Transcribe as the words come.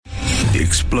the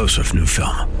explosive new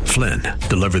film, Flynn,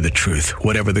 deliver the truth,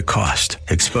 whatever the cost,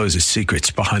 exposes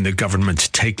secrets behind the government's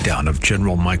takedown of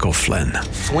General Michael Flynn.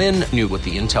 Flynn knew what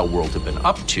the intel world had been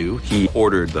up to. He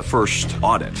ordered the first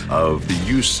audit of the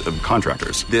use of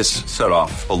contractors. This set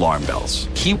off alarm bells.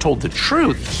 He told the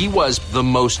truth. He was the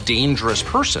most dangerous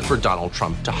person for Donald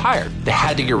Trump to hire. They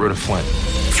had to get rid of Flynn.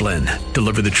 Flynn,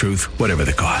 deliver the truth, whatever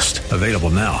the cost. Available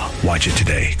now. Watch it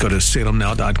today. Go to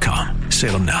salemnow.com.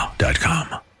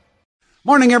 salemnow.com.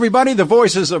 Morning, everybody. The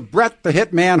voices of Bret the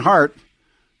Hitman Hart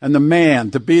and the man,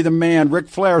 to be the man, Ric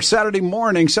Flair. Saturday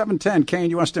morning, 710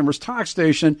 KNUS, Denver's talk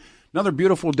station. Another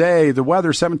beautiful day. The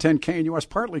weather, 710 KNUS,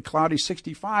 partly cloudy,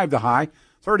 65 the high,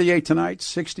 38 tonight,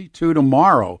 62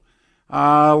 tomorrow.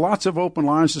 Lots of open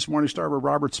lines this morning. Start with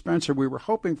Robert Spencer. We were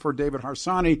hoping for David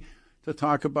Harsanyi to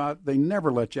talk about they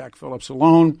never let Jack Phillips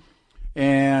alone.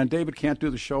 And David can't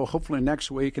do the show, hopefully next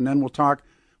week. And then we'll talk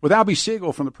with Albie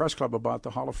Siegel from the Press Club about the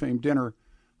Hall of Fame dinner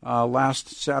last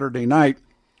Saturday night.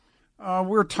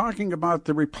 We're talking about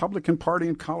the Republican Party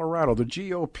in Colorado, the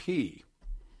GOP,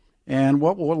 and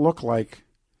what will it look like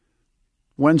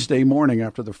Wednesday morning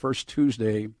after the first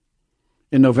Tuesday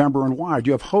in November, and why. Do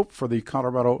you have hope for the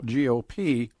Colorado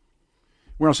GOP?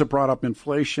 We also brought up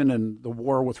inflation and the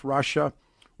war with Russia.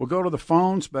 We'll go to the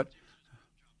phones, but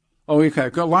okay.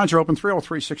 Lines are open,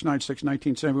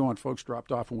 303-696-1971. Folks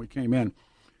dropped off when we came in.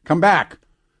 Come back,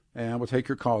 and we'll take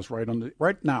your calls right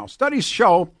now. Studies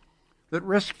show that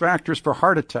risk factors for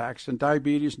heart attacks and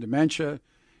diabetes and dementia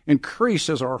increase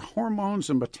as our hormones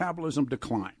and metabolism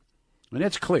decline. And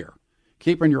it's clear,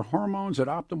 keeping your hormones at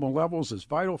optimal levels is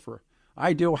vital for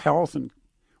ideal health and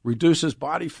reduces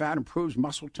body fat, improves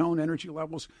muscle tone, energy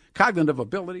levels, cognitive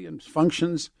ability and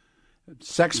functions,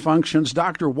 sex functions.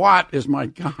 Dr. Watt is my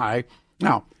guy.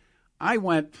 Now, I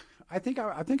think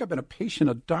I've been a patient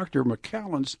of Dr.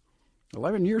 McCallan's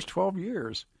 11 years, 12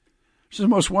 years. She's the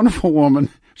most wonderful woman.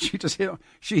 She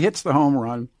hits the home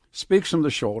run, speaks from the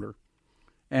shoulder,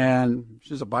 and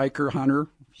she's a biker, hunter,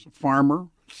 she's a farmer.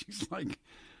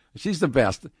 She's the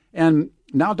best. And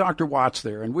now Dr. Watt's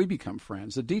there, and we become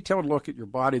friends. A detailed look at your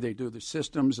body. They do the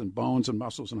systems and bones and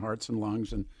muscles and hearts and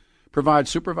lungs, and provide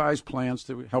supervised plans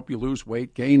to help you lose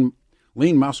weight, gain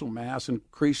lean muscle mass,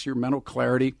 increase your mental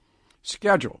clarity.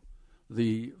 Schedule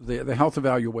the health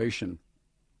evaluation,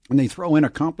 and they throw in a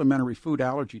complimentary food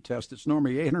allergy test. It's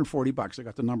normally $840. I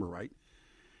got the number right.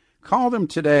 Call them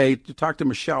today to talk to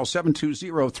Michelle,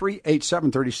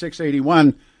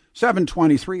 720-387-3681,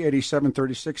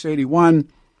 720-387-3681.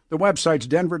 The website's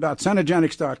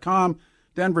denver.cenegenics.com,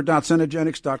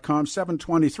 denver.cenegenics.com,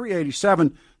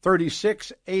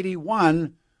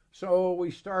 720-387-3681. So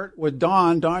we start with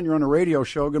Don. Don, you're on a radio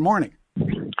show. Good morning.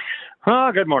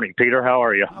 Good morning, Peter. How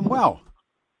are you? I'm well.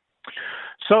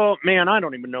 So, man, I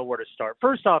don't even know where to start.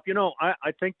 First off,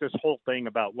 I think this whole thing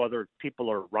about whether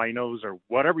people are rhinos or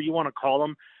whatever you want to call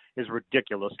them is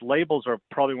ridiculous. Labels are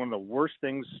probably one of the worst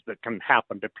things that can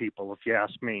happen to people, if you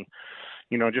ask me.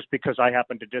 Just because I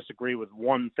happen to disagree with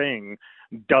one thing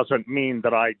doesn't mean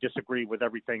that I disagree with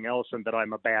everything else and that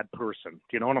I'm a bad person. Do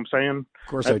you know what I'm saying? Of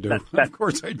course I do. Of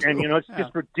course I do. And it's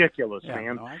just ridiculous,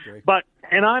 man. No, I agree. But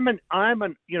I'm an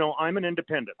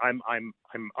independent. I'm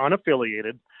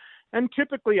unaffiliated, and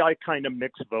typically I kind of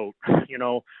mix vote,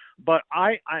 But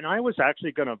I was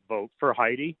actually going to vote for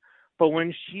Heidi, but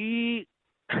when she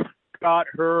got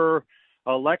her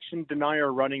election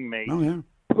denier running mate. Oh, yeah.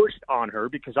 Pushed on her,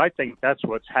 because I think that's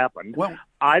what's happened. Well,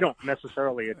 I don't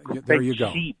necessarily think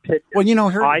she picked it. Well,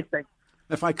 her. I think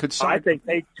if I could, I think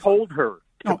they told her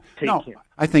to take him.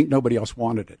 I think nobody else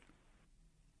wanted it.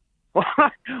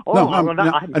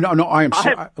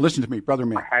 Listen to me, brother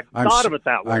man. I hadn't thought of it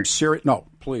that way. I'm serious. No,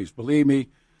 please believe me.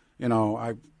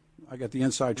 I got the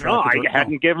inside track. No, I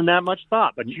hadn't given that much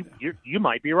thought, but you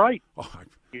might be right.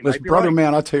 Listen, brother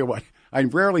man, I'll tell you what. I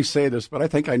rarely say this, but I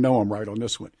think I know I'm right on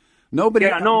this one. Nobody.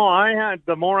 Yeah, no, I had.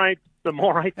 The more I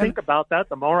think about that,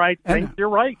 the more I think you're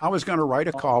right. I was going to write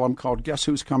a column called "Guess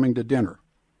Who's Coming to Dinner,"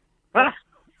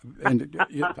 and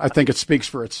I think it speaks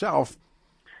for itself.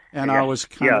 And I was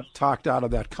kind of talked out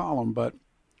of that column, but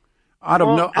I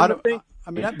don't know.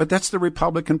 But that's the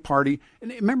Republican Party,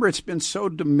 and remember, it's been so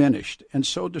diminished and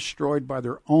so destroyed by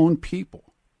their own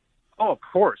people. Oh, of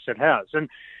course it has, and.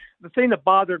 The thing that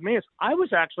bothered me is I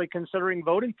was actually considering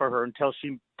voting for her until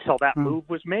that move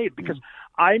was made, because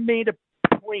I made a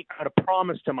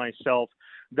promise to myself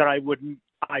that I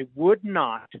would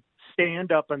not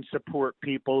stand up and support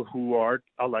people who are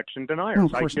election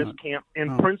deniers. I just can't,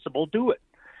 in principle, do it.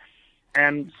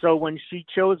 And so when she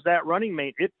chose that running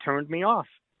mate, it turned me off.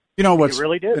 You know what's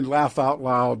really did. been laugh out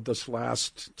loud this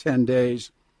last 10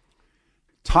 days?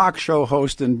 Talk show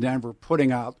host in Denver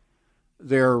putting out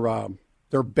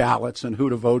their ballots and who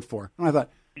to vote for. And I thought,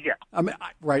 Yeah. I mean,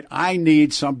 I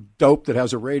need some dope that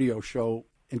has a radio show,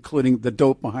 including the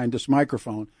dope behind this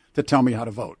microphone, to tell me how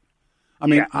to vote. I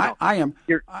mean, Yeah,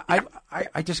 no.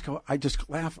 I just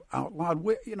laugh out loud.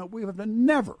 We have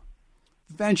never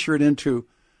ventured into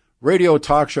radio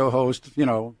talk show host,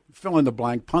 fill in the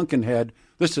blank, Pumpkinhead.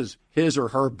 This is his or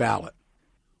her ballot.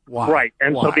 Why? Right.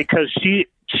 And Why? so because she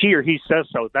or he says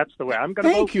so, that's the way. I'm going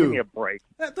to vote. you. Give me a break.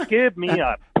 Give me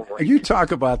a break. You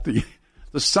talk about the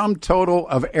sum total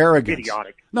of arrogance.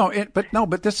 Idiotic.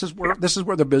 But this is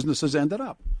where the business has ended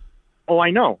up. Oh,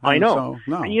 I know. So,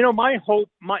 no. And, my hope,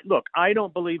 look, I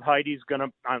don't believe Heidi's going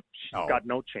to, she's got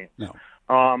no chance. No.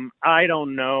 I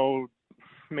don't know.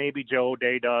 Maybe Joe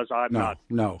O'Dea does. I'm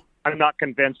not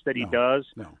convinced that he does.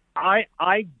 No.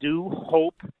 I do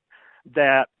hope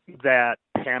that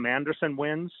Pam Anderson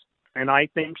wins, and I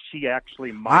think she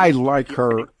actually might. I like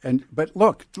her, but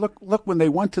look when they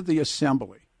went to the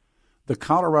assembly, the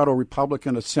Colorado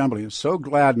Republican Assembly. I'm so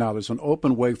glad now there's an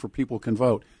open way for people can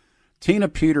vote. Tina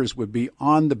Peters would be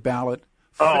on the ballot.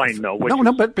 I know.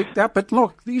 But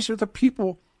look, these are the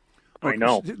people. I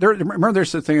know. Remember,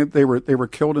 there's the thing that they were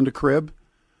killed in the crib.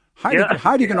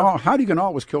 Heidi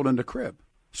Ganahl was killed in the crib.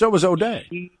 So was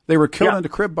O'Dea. They were killed in the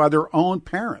crib by their own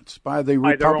parents, by the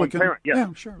Republican. Their own parent,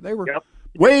 Yeah, sure. They were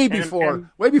way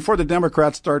before the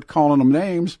Democrats started calling them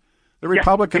names. The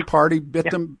Republican Party bit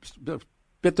them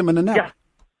in the neck.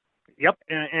 Yeah. Yep.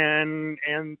 And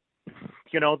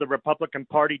the Republican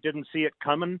Party didn't see it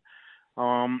coming.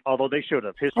 Although they should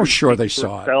have. History sure they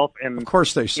saw it. And, of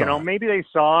course they saw it. Maybe they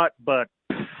saw it, but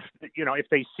if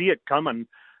they see it coming.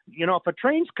 If a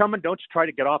train's coming, don't you try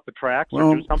to get off the tracks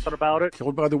or do something about it?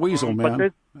 Killed by the weasel,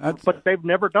 man. But they've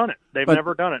never done it. They've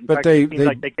never done it. In fact, it seems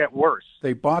like they get worse.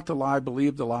 They bought the lie,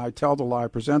 believe the lie, tell the lie,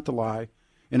 present the lie,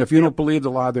 and if you don't believe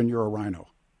the lie, then you're a rhino.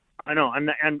 I know,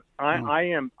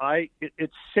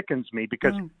 it sickens me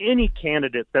because any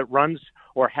candidate that runs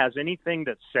or has anything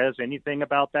that says anything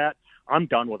about that, I'm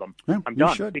done with them. Yeah, I'm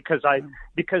done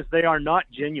because they are not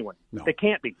genuine. No. They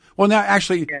can't be. Well, now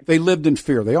actually, they lived in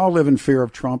fear. They all live in fear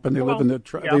of Trump, and they live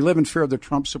in fear of the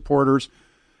Trump supporters,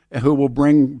 who will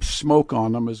bring smoke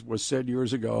on them, as was said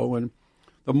years ago. And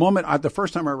the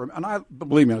first time I remember, and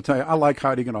believe me, I'll tell you, I like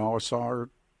Heidi Ganahl. I saw her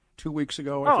 2 weeks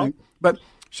ago, I think. But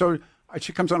so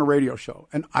she comes on a radio show,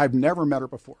 and I've never met her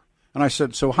before. And I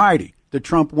said, "So Heidi, did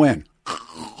Trump win?"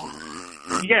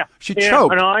 Yeah, she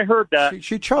choked. And I heard that.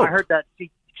 She choked. I heard that. She.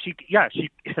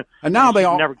 And now they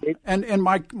all. Never gave. And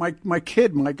my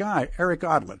kid, my guy, Eric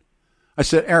Odlin. I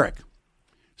said, Eric.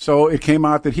 So it came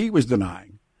out that he was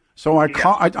denying. So I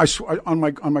on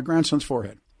my grandson's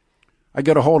forehead. I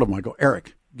get a hold of him. I go,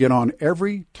 Eric, get on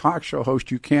every talk show host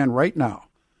you can right now,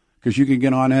 because you can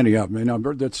get on any of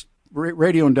them. That's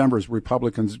radio in Denver's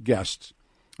Republicans guests.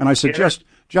 And I said,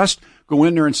 just go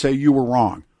in there and say you were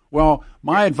wrong. Well,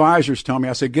 my advisors tell me,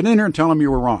 I said, get in there and tell them you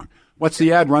were wrong. What's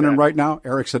the ad running right now?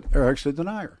 Eric's a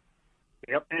denier.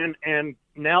 Yep, and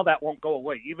now that won't go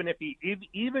away. Even if he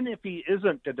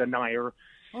isn't a denier.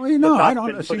 Oh, I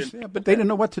don't. But they didn't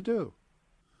know what to do.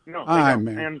 No,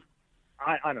 man. And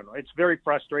I don't know. It's very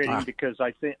frustrating because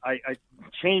I think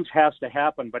change has to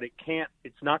happen, but it can't.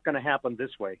 It's not going to happen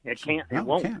this way. It can't. It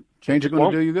won't. Can't. Change is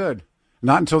going to do you good.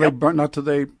 Not until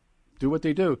they do what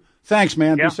they do. Thanks,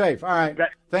 man. Be safe. All right.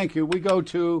 Thank you. We go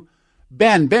to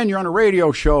Ben. Ben, you're on a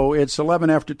radio show. It's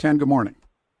 11 after 10. Good morning.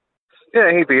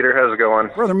 Yeah. Hey, Peter. How's it going?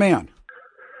 Brother man.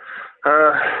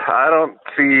 I don't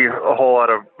see a whole lot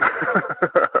of.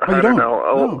 You don't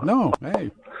know. No.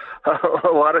 Hey.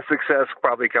 A lot of success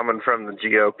probably coming from the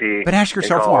GOP. But ask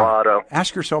yourself why.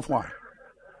 Ask yourself why.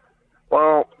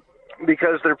 Well,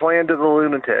 because they're playing to the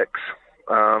lunatics.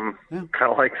 Kind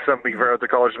of like some people at the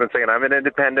college have been saying, I'm an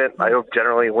independent. I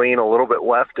generally lean a little bit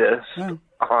leftist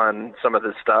on some of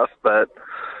this stuff, but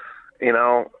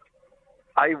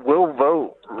I will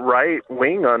vote right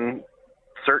wing on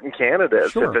certain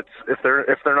candidates if they're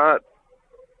not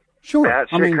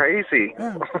batshit crazy.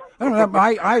 Yeah. I don't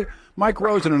know. Mike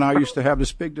Rosen and I used to have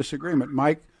this big disagreement.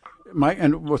 Mike,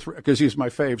 and because he's my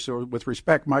fave, so with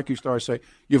respect, Mike used to always say,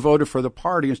 "You voted for the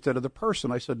party instead of the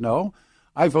person." I said, "No,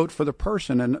 I vote for the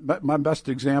person." And my best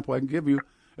example I can give you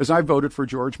is I voted for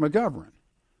George McGovern,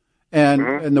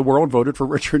 and the world voted for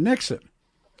Richard Nixon.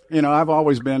 I've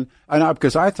always been,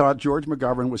 because I thought George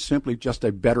McGovern was simply just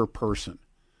a better person,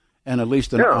 and at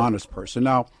least an honest person.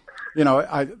 Now,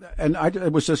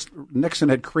 it was just Nixon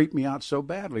had creeped me out so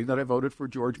badly that I voted for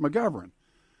George McGovern.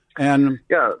 And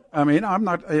I mean, I'm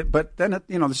not, but then at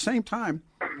the same time,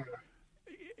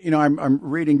 I'm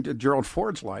reading Gerald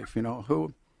Ford's life,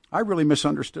 who I really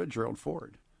misunderstood Gerald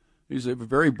Ford. He's a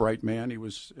very bright man.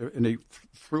 He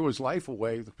threw his life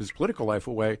away, his political life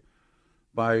away,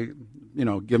 by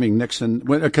giving Nixon,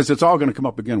 because it's all going to come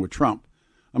up again with Trump.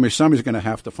 I mean, somebody's going to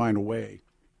have to find a way.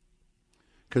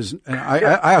 Because I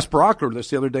asked Brockler this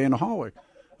the other day in the hallway.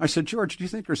 I said, George, do you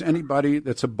think there's anybody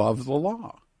that's above the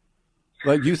law?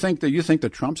 Like, you think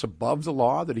that Trump's above the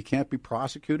law, that he can't be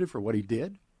prosecuted for what he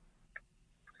did?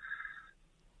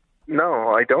 No,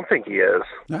 I don't think he is.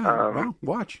 No, well,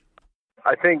 watch.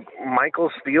 I think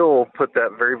Michael Steele put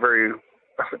that very, very,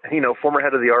 former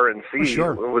head of the RNC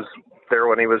was there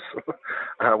when he was,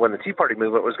 when the Tea Party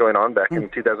movement was going on back in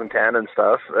 2010 and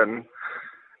stuff. And,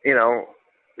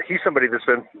 he's somebody that's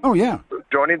been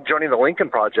joining the Lincoln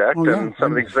Project and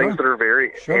some of these things that are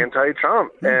very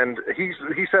anti-Trump. And he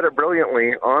said it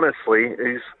brilliantly, honestly.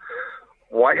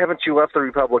 Why haven't you left the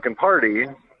Republican Party?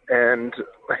 And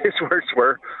his words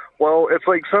were, well, it's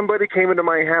like somebody came into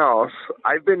my house.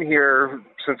 I've been here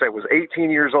since I was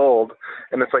 18 years old,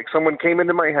 and it's like someone came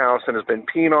into my house and has been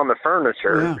peeing on the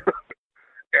furniture. Yeah.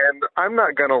 And I'm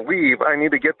not going to leave. I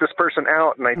need to get this person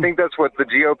out. And I think that's what the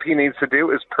GOP needs to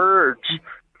do, is purge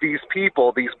these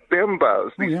people, these bimbos,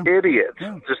 these idiots,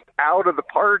 just out of the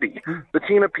party. The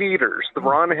Tina Peters, the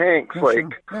Ron Hanks,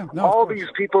 all these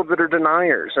people that are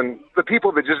deniers, and the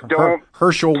people that just don't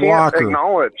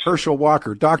acknowledge. Herschel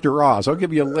Walker, Dr. Oz. I'll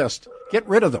give you a list. Get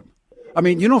rid of them. I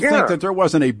mean, you don't think that there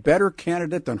wasn't a better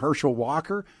candidate than Herschel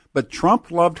Walker? But Trump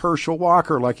loved Herschel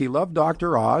Walker like he loved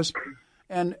Dr. Oz.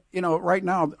 And, right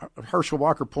now, Herschel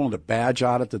Walker pulling a badge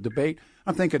out at the debate.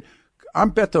 I'm thinking, I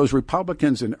bet those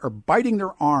Republicans are biting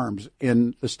their arms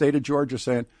in the state of Georgia,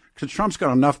 saying, because Trump's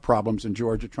got enough problems in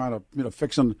Georgia, trying to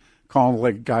fix him, calling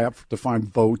a guy up to find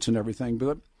votes and everything.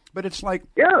 But it's like,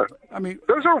 I mean,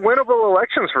 those are winnable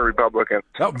elections for Republicans.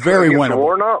 Very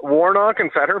winnable. Warnock and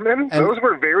Fetterman, those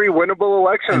were very winnable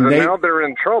elections, and now they're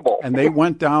in trouble. And they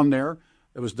went down there.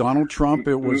 It was Donald Trump.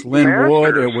 It was Lynn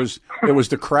Wood. It was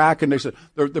the crack. And they said,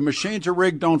 the machines are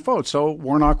rigged, don't vote. So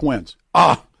Warnock wins.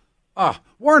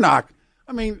 Warnock.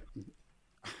 I mean,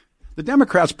 the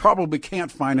Democrats probably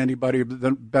can't find anybody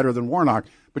better than Warnock.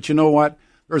 But you know what?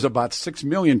 There's about 6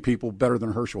 million people better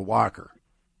than Herschel Walker.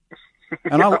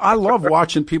 And I love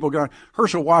watching people going,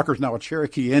 Herschel Walker's now a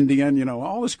Cherokee Indian,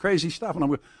 all this crazy stuff. And I'm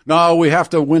going, no, we have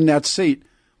to win that seat.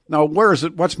 Now, where is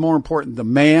it? What's more important, the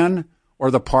man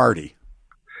or the party?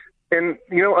 And,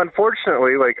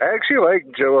 unfortunately, I actually like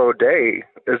Joe O'Dea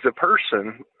as a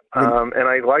person, and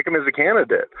I like him as a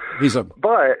candidate.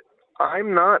 But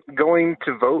I'm not going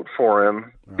to vote for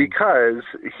him because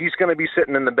he's going to be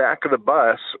sitting in the back of the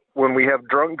bus when we have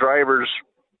drunk drivers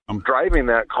driving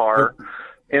that car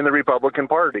in the Republican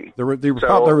Party. The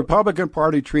Republican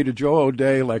Party treated Joe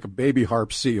O'Dea like a baby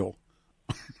harp seal.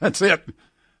 That's it.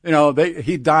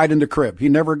 He died in the crib. He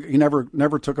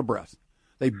never took a breath.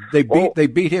 They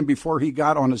beat him before he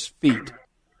got on his feet.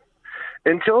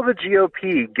 Until the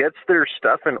GOP gets their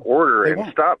stuff in order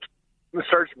and starts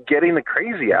getting the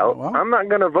crazy out, I'm not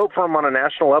going to vote for him on a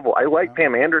national level. I like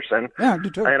Pam Anderson. Yeah, I do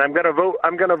too. And I'm going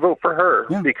to vote for her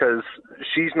because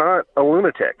she's not a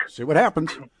lunatic. See what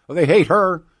happens. Well, they hate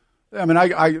her. I mean,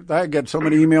 I get so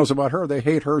many emails about her. They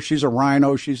hate her. She's a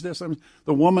rhino. She's this. I mean,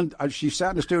 the woman, she sat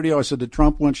in the studio. I said, did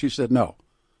Trump win? She said, no.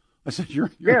 I said,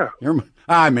 you're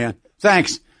man.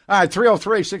 Thanks. All right,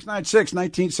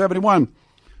 303-696-1971.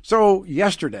 So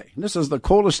yesterday, and this is the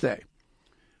coldest day,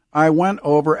 I went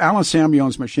over Alan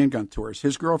Samion's Machine Gun Tours.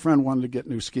 His girlfriend wanted to get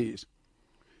new skis.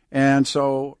 And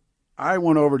so I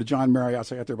went over to John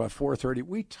Marriott's. I got there about 4:30.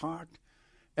 We talked.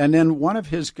 And then one of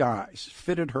his guys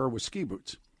fitted her with ski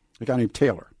boots, a guy named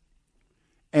Taylor.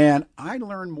 And I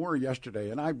learned more yesterday.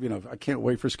 And I can't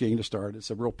wait for skiing to start. It's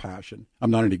a real passion.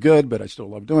 I'm not any good, but I still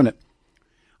love doing it.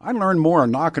 I learned more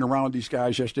knocking around with these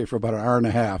guys yesterday for about an hour and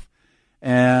a half.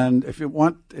 And if you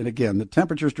want, and again, the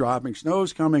temperature's dropping,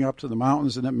 snow's coming up to the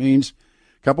mountains, and it means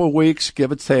a couple of weeks,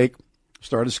 give or take,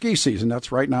 start a ski season.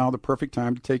 That's right now the perfect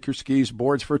time to take your skis,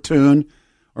 boards for a tune,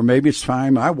 or maybe it's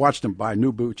time. I watched them buy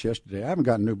new boots yesterday. I haven't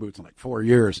gotten new boots in like 4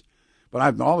 years, but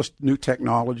I've all this new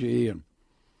technology, and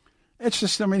it's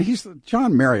just, he's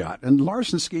John Marriott and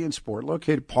Larson Ski and Sport,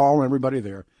 located Paul and everybody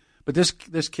there. But this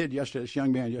kid yesterday, this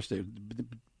young man yesterday,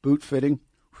 boot fitting.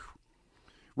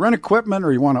 Rent equipment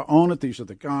or you want to own it, these are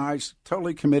the guys,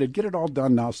 totally committed. Get it all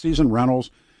done now. Season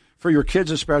rentals for your kids,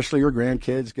 especially your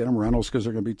grandkids. Get them rentals because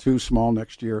they're going to be too small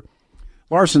next year.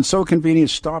 Larson, so convenient.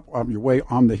 Stop on your way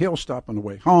on the hill, stop on the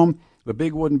way home. The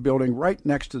big wooden building right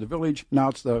next to the village. Now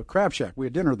it's the Crab Shack. We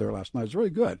had dinner there last night. It was really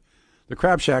good. The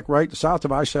Crab Shack right south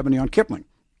of I-70 on Kipling.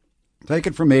 Take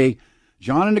it from me.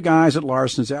 John and the guys at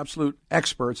Larson's absolute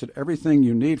experts at everything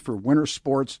you need for winter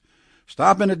sports.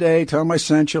 Stop in today. Tell them I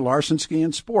sent you. Larson Ski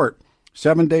and Sport.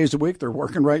 7 days a week. They're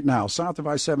working right now. South of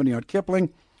I-70 on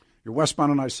Kipling. You're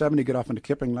westbound on I-70. Get off into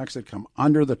Kipling Exit. Come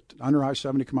under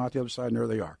I-70. Come out the other side, and there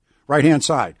they are. Right-hand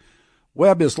side.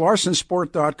 Web is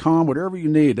larsonsport.com. Whatever you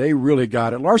need, they really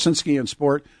got it. Larson Ski and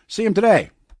Sport. See them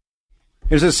today.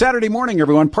 It's a Saturday morning,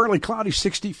 everyone. Partly cloudy,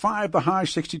 65, the high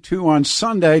 62 on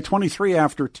Sunday, 23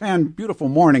 after 10. Beautiful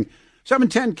morning.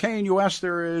 710 KNUS,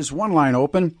 there is one line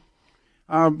open.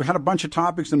 Had a bunch of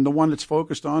topics, and the one that's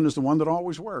focused on is the one that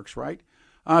always works, right?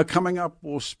 Coming up,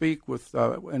 we'll speak with,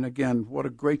 and again, what a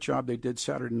great job they did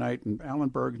Saturday night. And Alan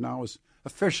Berg now is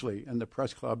officially in the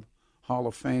Press Club Hall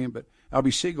of Fame, but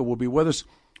Albie Siegel will be with us.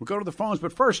 We'll go to the phones,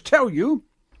 but first tell you,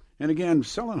 and again,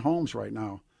 selling homes right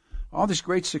now. All these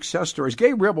great success stories.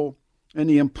 Gay Ribble and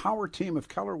the Empower team of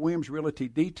Keller Williams Realty,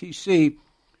 DTC,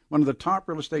 one of the top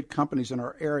real estate companies in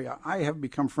our area. I have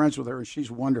become friends with her, and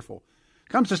she's wonderful.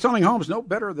 Comes to selling homes, no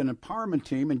better than Empowerment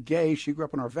team. And Gay, she grew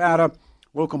up in Arvada,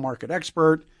 local market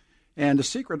expert. And the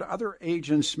secret, other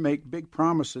agents make big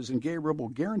promises, and Gay Ribble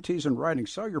guarantees in writing,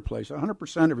 sell your place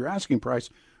 100% of your asking price,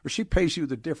 or she pays you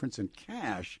the difference in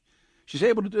cash. She's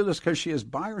able to do this because she has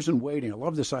buyers in waiting. I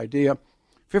love this idea.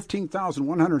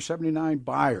 15,179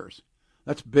 buyers.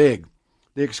 That's big.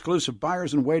 The exclusive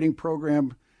buyers in waiting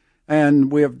program. And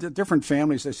we have different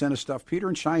families. They send us stuff. Peter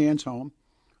and Cheyenne's home,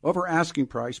 over asking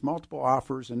price, multiple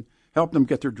offers, and help them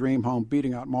get their dream home,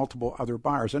 beating out multiple other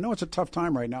buyers. I know it's a tough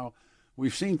time right now.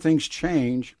 We've seen things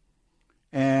change,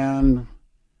 and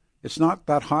it's not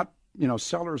that hot,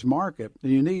 seller's market.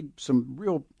 You need some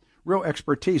real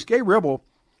expertise. Gay Ribble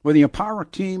with the Empower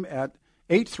team at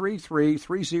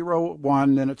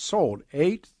 833-301, and it's sold.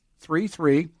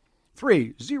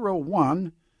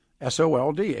 833-301,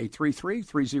 SOLD,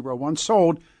 833-301,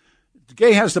 sold.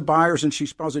 Gay has the buyers, and she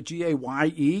spells it Gaye,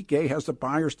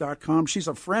 gayhasthebuyers.com. She's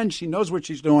a friend. She knows what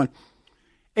she's doing.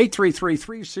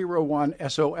 833-301,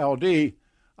 SOLD.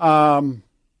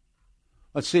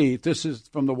 Let's see. This is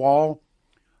from the wall.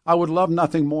 I would love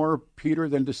nothing more, Peter,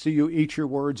 than to see you eat your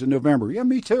words in November. Yeah,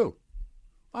 me too.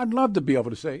 I'd love to be able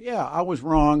to say, yeah, I was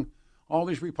wrong. All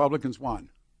these Republicans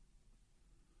won.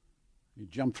 You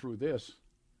jump through this.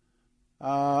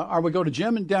 We go to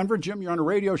Jim in Denver. Jim, you're on a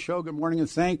radio show. Good morning, and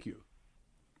thank you.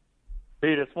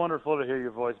 Pete, it's wonderful to hear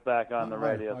your voice back on the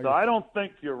radio. So I don't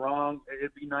think you're wrong.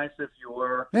 It'd be nice if you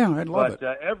were. Yeah, I'd love it.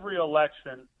 But every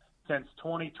election since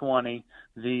 2020,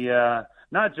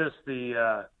 not just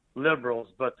the liberals,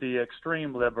 but the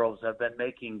extreme liberals have been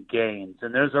making gains,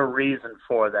 and there's a reason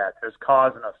for that. There's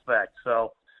cause and effect.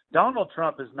 So Donald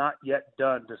Trump is not yet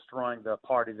done destroying the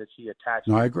party that he attached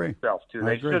himself to.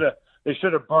 They should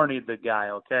have Bernied the guy,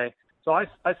 okay? So I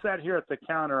sat here at the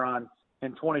counter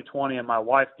in 2020, and my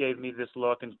wife gave me this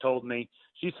look and told me,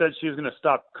 she said she was going to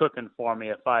stop cooking for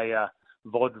me if I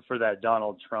voted for that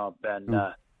Donald Trump. And,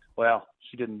 well,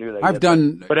 she didn't do that.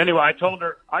 But anyway, I told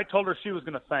her she was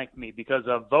going to thank me because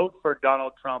a vote for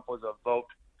Donald Trump was a vote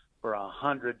for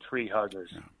 100 tree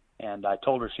huggers. Yeah. And I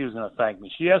told her she was going to thank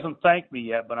me. She hasn't thanked me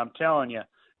yet, but I'm telling you,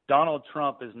 Donald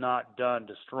Trump is not done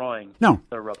destroying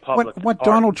the Republican What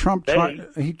Party. Donald Trump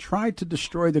tried to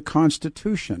destroy the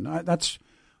Constitution.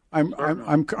 I'm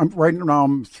right now.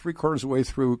 I'm 3/4 way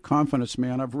through Confidence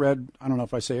Man. I've read, I don't know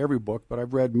if I say every book, but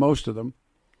I've read most of them,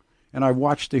 and I've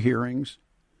watched the hearings,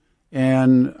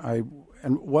 and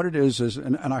what it is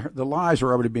the lies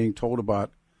are already being told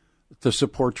about to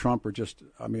support Trump are just,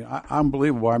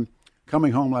 unbelievable. I'm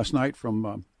coming home last night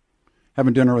from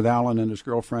having dinner with Alan and his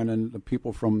girlfriend and the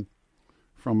people from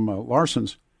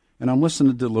Larson's, and I'm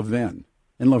listening to Levin,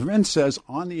 and Levin says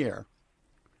on the air,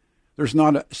 there's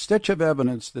not a stitch of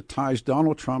evidence that ties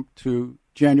Donald Trump to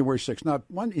January 6th. Not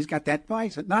one. He's got that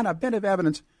voice. Not a bit of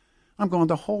evidence. I'm going,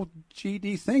 the whole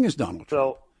GD thing is Donald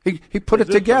Trump. So he put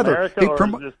it together. America, or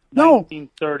is this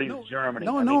 1930s Germany?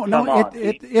 No.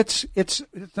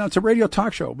 It's a radio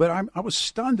talk show. But I was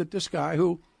stunned at this guy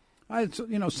who I had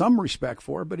some respect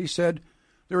for, but he said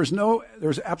there's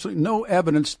absolutely no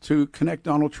evidence to connect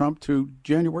Donald Trump to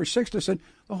January 6th. I said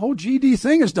the whole GD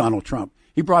thing is Donald Trump.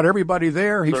 He brought everybody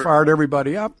there. He fired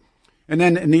everybody up. And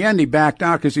then in the end, he backed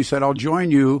out because he said, I'll join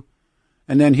you.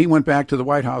 And then he went back to the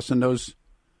White House, and that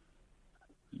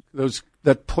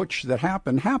putsch that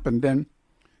happened then.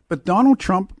 But Donald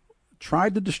Trump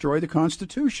tried to destroy the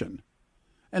Constitution.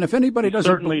 And if anybody doesn't.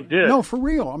 Certainly did. No, for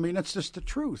real. I mean, that's just the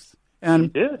truth. And he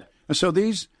did. And so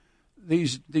these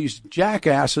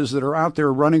jackasses that are out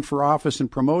there running for office and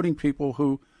promoting people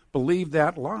who believe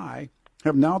that lie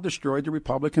have now destroyed the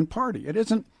Republican Party. It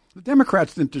isn't the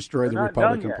Democrats didn't destroy the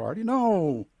Republican Party.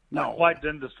 No. Not quite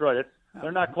done destroyed it.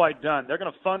 They're not quite done. They're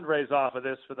going to fundraise off of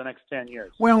this for the next 10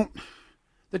 years. Well,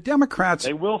 The Democrats.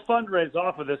 They will fundraise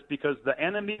off of this because the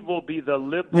enemy will be the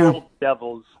liberal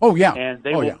devils. Oh, yeah. And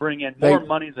they will bring in more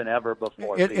money than ever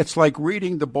before. It's like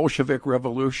reading the Bolshevik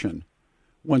Revolution.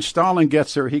 When Stalin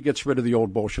gets there, he gets rid of the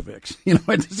old Bolsheviks.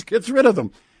 It just gets rid of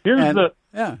them. Here's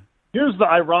the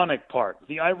ironic part.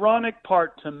 The ironic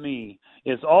part to me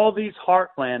is all these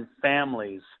heartland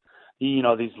families,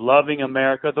 these loving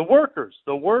America, the workers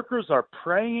are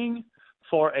praying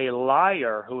for a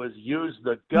liar who has used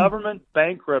the government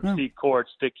bankruptcy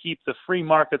courts to keep the free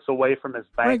markets away from his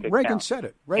bank account. Reagan said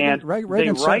it. Reagan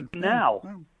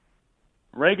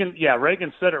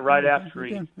said it right after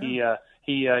he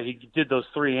did those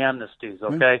 3 amnesties,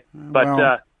 okay?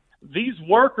 But these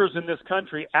workers in this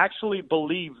country actually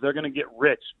believe they're going to get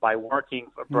rich by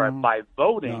by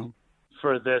voting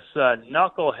for this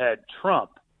knucklehead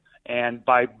Trump and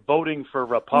by voting for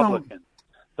Republicans.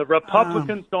 The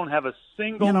Republicans don't have a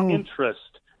single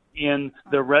interest in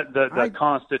the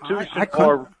Constitution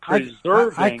or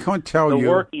preserving the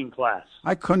working class.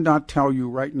 I could not tell you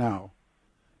right now,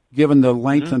 given the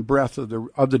length and breadth of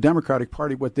the Democratic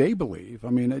Party, what they believe. I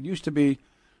mean, it used to be,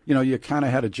 you kind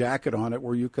of had a jacket on it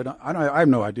where you could. I have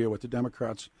no idea what the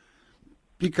Democrats,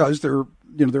 because they're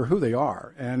who they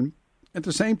are, and at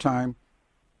the same time,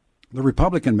 the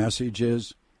Republican message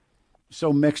is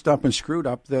so mixed up and screwed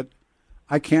up that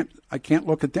I can't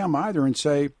look at them either and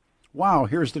say, wow,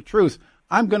 here's the truth.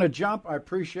 I'm going to jump. I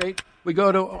appreciate.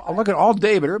 I'll look at all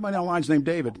David. Everybody on the line's named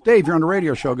David. Dave, you're on the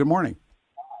radio show. Good morning.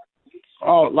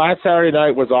 Oh, last Saturday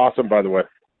night was awesome, by the way.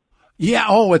 Yeah.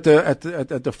 Oh, at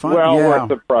the fun. Well, yeah. worth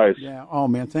the price. Yeah. Oh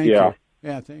man, thank you.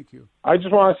 Yeah, thank you. I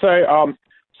just want to say,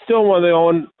 still one of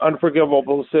the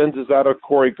unforgivable sins is that of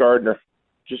Cory Gardner,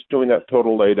 just doing that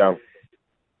total laydown.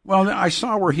 Well, I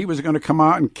saw where he was going to come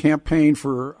out and campaign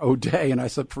for O'Day, and I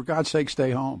said, for God's sake,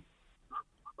 stay home.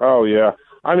 Oh, yeah.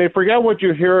 I mean, forget what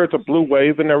you hear. It's a blue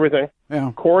wave and everything.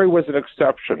 Yeah. Cory was an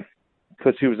exception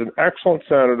because he was an excellent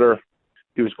senator.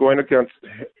 He was going against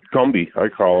Gumby, I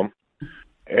call him,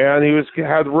 and he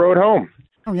had the road home.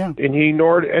 Oh, yeah. And he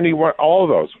ignored all of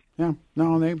those. Yeah.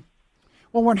 No,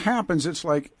 well, what happens, it's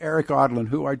like Eric Odlin,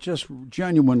 who I just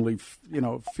genuinely,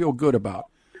 feel good about.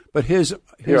 But his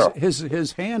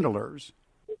handlers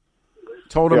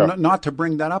told him not to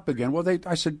bring that up again. Well,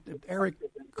 I said, Eric,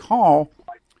 call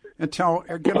and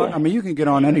you can get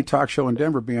on any talk show in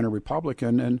Denver being a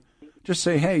Republican and just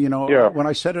say, hey, when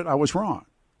I said it, I was wrong.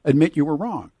 Admit you were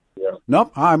wrong. Yeah.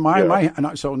 Nope.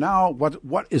 So now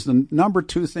what is the number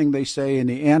 2 thing they say in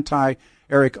the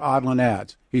anti-Eric Odlin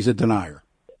ads? He's a denier.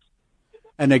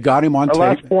 And they got him on tape.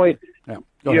 Last point.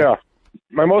 Yeah.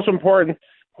 My most important.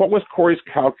 What was Cory's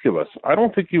calculus? I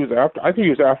don't think he was after. I think he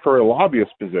was after a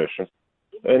lobbyist position,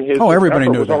 and his everybody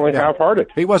knew was that. only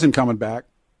half-hearted. He wasn't coming back.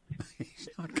 He's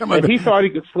not coming back. He thought he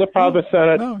could slip out of the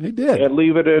Senate. No, he did, and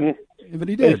leave it in. But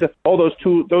he did. He said, those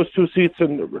two seats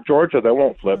in Georgia that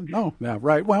won't flip. No, yeah,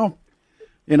 right. Well,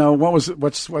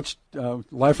 what's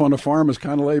life on a farm is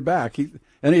kind of laid back.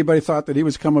 Anybody thought that he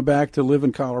was coming back to live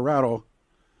in Colorado?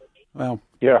 Well,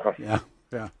 yeah.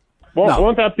 Well,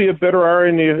 won't that be a bitter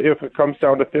irony if it comes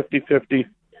down to 50-50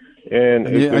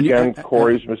 and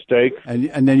Cory's mistake?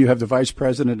 And then you have the vice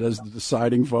president as the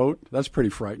deciding vote? That's pretty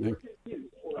frightening.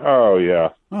 Oh,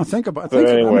 yeah. Well, think about it.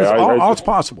 Anyway, it's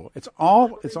possible. It's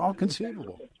all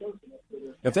conceivable.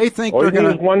 If they think they're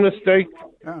going to... one mistake.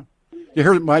 Yeah. You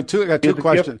heard I got two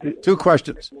questions. Two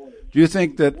questions. Do you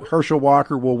think that Herschel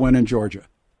Walker will win in Georgia?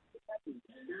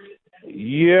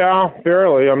 Yeah,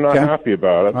 barely. I'm not happy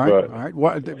about it. All right.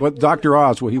 What Dr.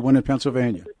 Oz, will he win in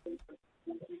Pennsylvania?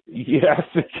 Yes,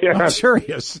 again. I'm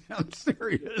serious. I'm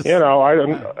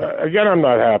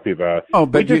not happy about it. Oh,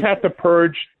 but we just have to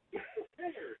purge.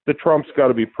 The Trump's got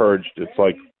to be purged. It's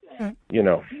like,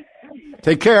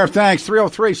 Take care. Thanks.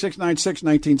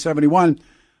 303-696-1971.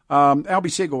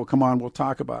 Albie Siegel will come on. We'll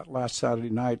talk about last Saturday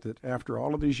night that after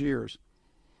all of these years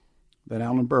that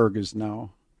Alan Berg is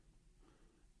now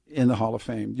in the Hall of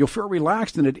Fame. You'll feel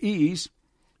relaxed and at ease.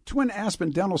 Twin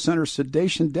Aspen Dental Center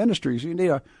Sedation Dentistry. So you need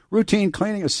a routine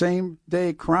cleaning, a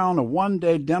same-day crown, a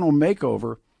one-day dental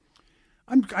makeover.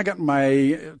 I got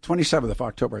my 27th of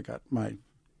October. I got my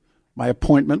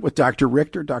appointment with Dr.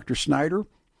 Richter, Dr. Snyder.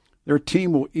 Their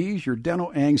team will ease your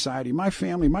dental anxiety. My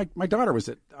family, my daughter was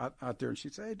out there, and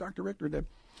she'd say, hey, Dr. Richter,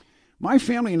 my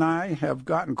family and I have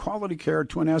gotten quality care at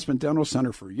Twin Aspen Dental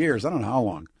Center for years. I don't know how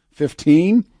long,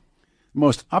 15.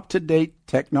 Most up-to-date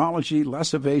technology,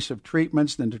 less invasive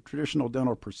treatments than the traditional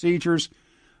dental procedures.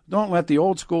 Don't let the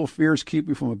old-school fears keep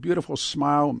you from a beautiful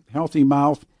smile, healthy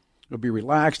mouth. You'll be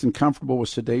relaxed and comfortable with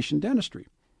sedation dentistry.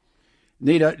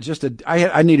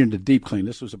 I needed a deep clean.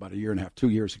 This was about 1.5 years, 2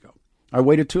 years ago. I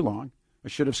waited too long. I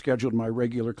should have scheduled my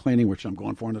regular cleaning, which I'm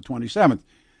going for on the 27th.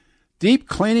 Deep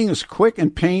cleaning is quick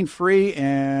and pain-free,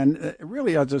 and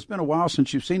really, it's been a while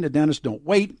since you've seen the dentist. Don't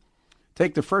wait.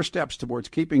 Take the first steps towards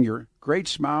keeping your great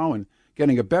smile and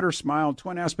getting a better smile.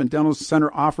 Twin Aspen Dental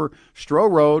Center offer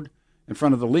Stroh Road in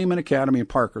front of the Lehman Academy in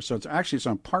Parker. So it's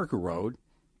on Parker Road,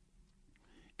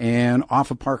 and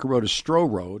off of Parker Road is Stroh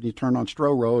Road. You turn on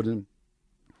Stroh Road, and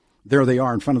there they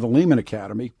are in front of the Lehman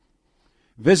Academy.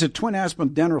 Visit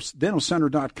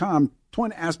TwinAspenDentalCenter.com,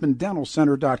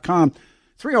 TwinAspenDentalCenter.com,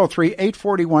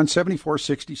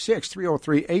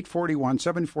 303-841-7466,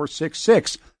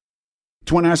 303-841-7466.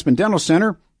 Twin Aspen Dental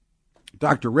Center,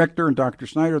 Dr. Richter and Dr.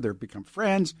 Snyder, they've become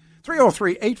friends.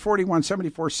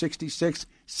 303-841-7466.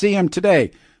 See them today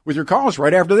with your calls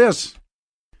right after this.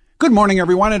 Good morning,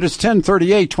 everyone. It is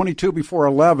 10:38, 22 before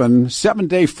 11.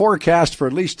 7-day forecast for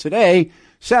at least today.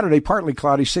 Saturday, partly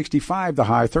cloudy, 65 the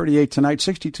high, 38 tonight,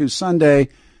 62 Sunday.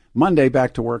 Monday,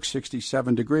 back to work,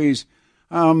 67 degrees.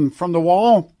 From the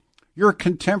wall, your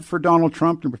contempt for Donald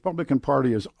Trump, the Republican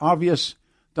Party, is obvious.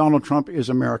 Donald Trump is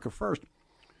America first.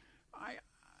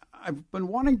 I've been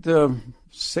wanting to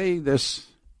say this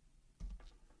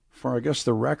for, I guess,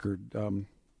 the record.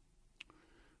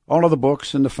 All of the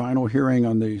books in the final hearing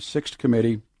on the 6th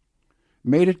committee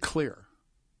made it clear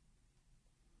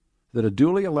that a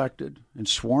duly elected and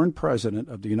sworn president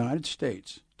of the United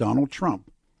States, Donald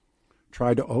Trump,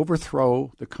 tried to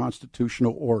overthrow the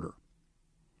constitutional order.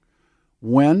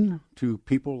 When, to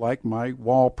people like my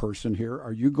wall person here,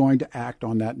 are you going to act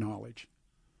on that knowledge?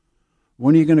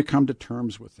 When are you going to come to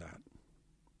terms with that?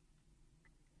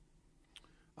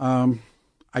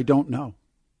 I don't know.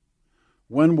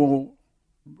 When will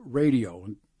radio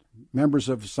and members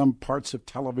of some parts of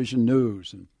television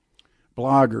news and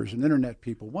bloggers and internet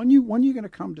people, when are you going to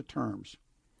come to terms?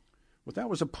 Well, that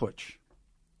was a putsch.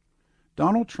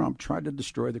 Donald Trump tried to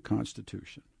destroy the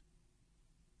Constitution.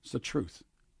 It's the truth.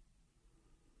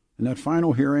 In that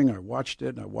final hearing, I watched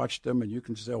it, and I watched them, and you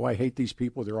can say, oh, I hate these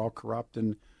people. They're all corrupt,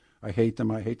 and I hate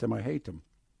them, I hate them, I hate them.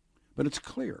 But it's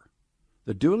clear.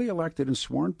 The duly elected and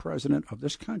sworn president of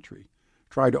this country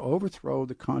tried to overthrow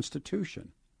the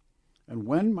Constitution. And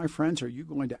when, my friends, are you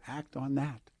going to act on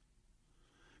that?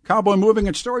 Cowboy Moving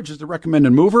and Storage is the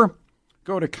recommended mover.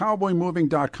 Go to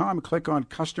cowboymoving.com and click on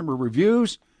customer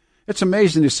reviews. It's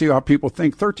amazing to see how people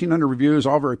think. 1,300 reviews,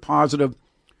 all very positive.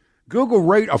 Google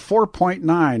rate of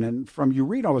 4.9, and from you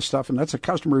read all this stuff, and that's a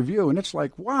customer review, and it's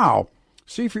like, wow.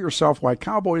 See for yourself why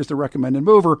Cowboy is the recommended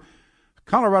mover.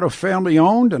 Colorado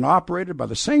family-owned and operated by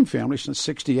the same family since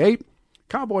 '68.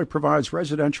 Cowboy provides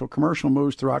residential commercial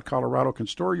moves throughout Colorado, can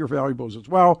store your valuables as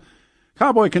well.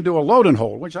 Cowboy can do a load and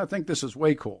hold, which I think this is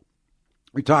way cool.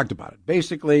 We talked about it.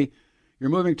 Basically, you're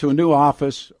moving to a new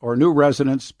office or a new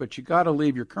residence, but you got to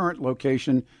leave your current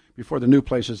location before the new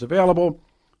place is available.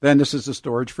 Then this is the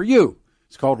storage for you.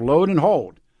 It's called load and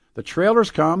hold. The trailers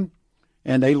come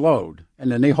and they load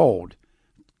and then they hold.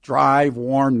 Drive,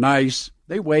 warm, nice.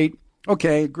 They wait.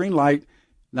 Okay, green light.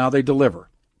 Now they deliver.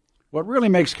 What really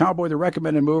makes Cowboy the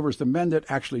recommended mover is the men that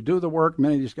actually do the work.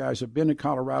 Many of these guys have been in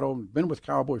Colorado, been with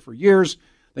Cowboy for years.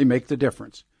 They make the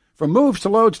difference. From moves to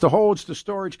loads to holds to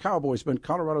storage, Cowboy's been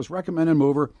Colorado's recommended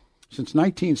mover since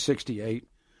 1968.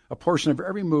 A portion of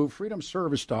every move, Freedom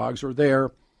Service dogs are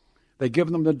there. They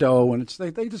give them the dough, and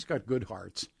they just got good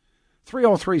hearts.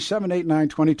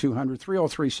 303-789-2200,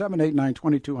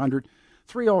 303-789-2200,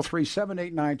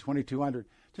 303-789-2200.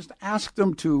 Just ask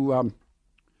them to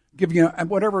give you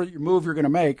whatever move you're going to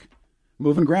make,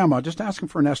 moving grandma. Just ask them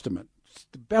for an estimate. It's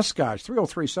the best guys,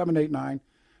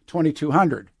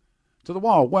 303-789-2200. To the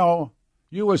wall. Well,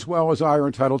 you as well as I are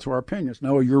entitled to our opinions.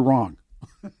 No, you're wrong.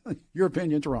 Your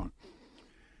opinion's wrong.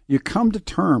 You come to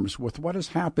terms with what has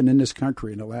happened in this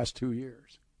country in the last 2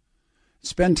 years.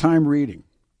 Spend time reading,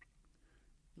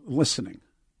 listening.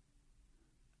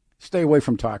 Stay away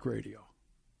from talk radio.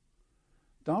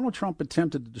 Donald Trump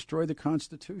attempted to destroy the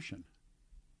Constitution.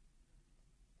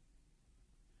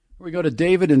 We go to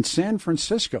David in San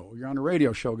Francisco. You're on a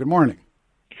radio show. Good morning.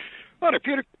 Hi,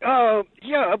 Peter.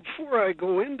 Before I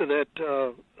go into that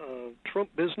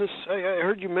Trump business, I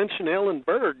heard you mention Alan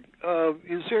Berg. Was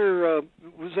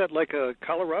that like a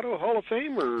Colorado Hall of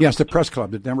Fame? Or? Yes, the Press Club,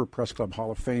 the Denver Press Club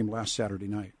Hall of Fame last Saturday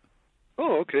night.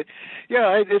 Oh, okay.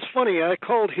 Yeah, it's funny. I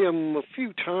called him a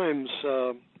few times,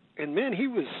 and man, he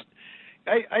was.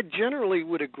 I generally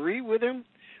would agree with him,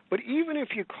 but even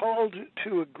if you called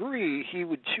to agree, he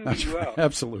would choose you out.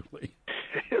 Absolutely.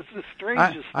 It's the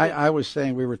strangest thing. I was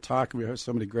saying we had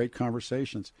so many great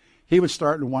conversations. He would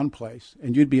start in one place,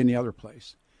 and you'd be in the other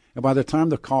place. And by the time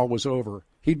the call was over,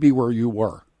 he'd be where you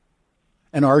were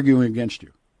and arguing against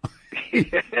you.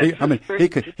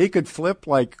 He could flip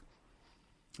like.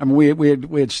 I mean, we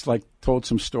had like told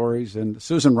some stories, and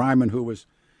Susan Ryman, who was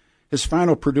his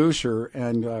final producer,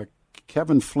 and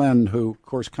Kevin Flynn, who of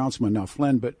course Councilman now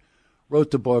Flynn, but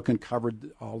wrote the book and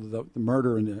covered all the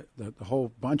murder and the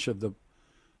whole bunch of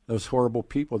those horrible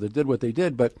people that did what they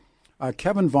did. But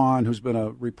Kevin Vaughn, who's been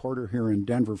a reporter here in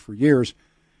Denver for years,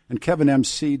 and Kevin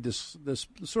emceed this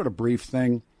sort of brief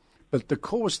thing. But the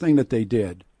coolest thing that they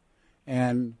did,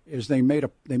 and is they made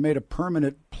a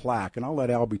permanent plaque, and I'll let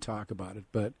Albie talk about it.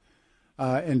 But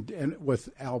and with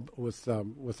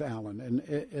Alan, and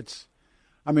it's,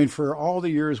 I mean, for all the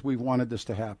years we've wanted this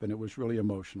to happen, it was really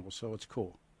emotional. So it's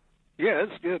cool. Yeah,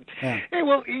 that's good. Yeah. Hey,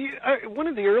 well, one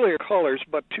of the earlier callers,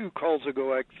 about 2 calls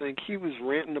ago, I think, he was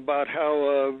ranting about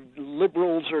how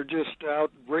liberals are just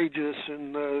outrageous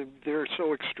and they're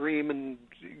so extreme and,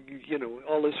 you know,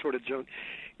 all this sort of junk.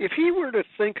 If he were to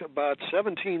think about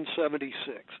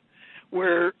 1776,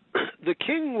 where the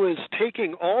king was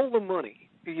taking all the money,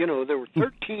 you know, there were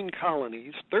 13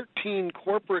 colonies, 13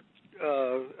 corporate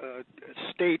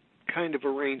state kind of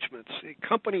arrangements, a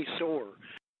company store,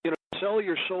 sell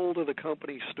your soul to the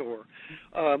company store.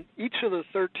 Each of the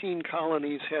 13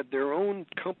 colonies had their own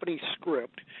company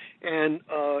script, and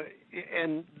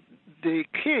the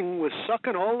king was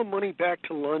sucking all the money back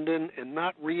to London and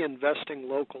not reinvesting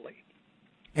locally,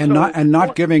 and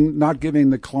not giving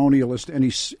the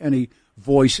colonialist any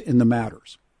voice in the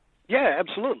matters. Yeah,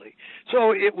 absolutely.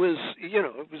 So it was, you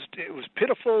know, it was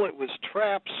pitiful. It was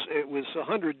traps. It was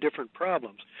 100 different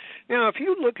problems. Now, if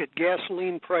you look at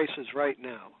gasoline prices right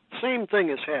now, same thing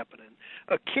is happening.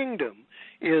 A kingdom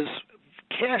is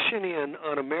cashing in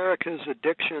on America's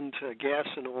addiction to gas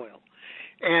and oil.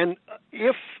 And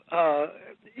if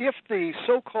the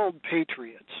so-called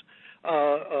patriots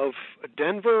of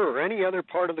Denver or any other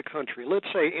part of the country, let's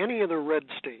say any of the red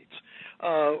states,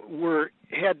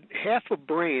 had half a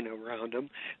brain around them,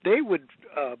 they would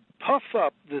puff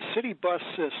up the city bus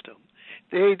system.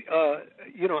 They'd,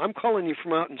 I'm calling you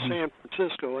from out in San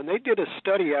Francisco, and they did a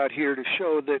study out here to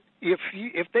show that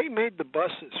if they made the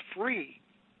buses free,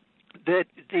 that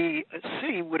the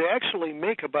city would actually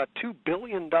make about $2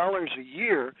 billion a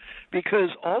year, because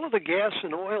all of the gas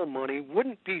and oil money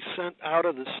wouldn't be sent out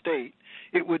of the state.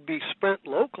 It would be spent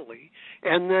locally,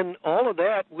 and then all of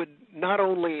that would not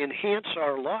only enhance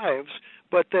our lives,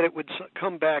 but that it would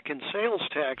come back in sales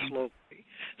tax locally.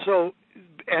 So,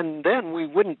 and then we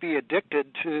wouldn't be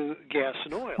addicted to gas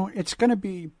and oil. Well, it's going to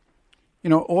be,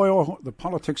 oil, the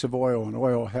politics of oil and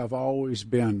oil have always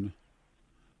been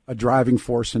a driving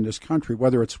force in this country,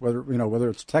 whether it's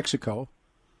Texaco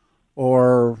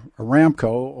or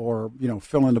Aramco or,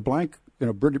 fill in the blank,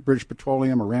 British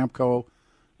Petroleum, Aramco.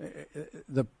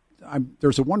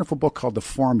 There's a wonderful book called The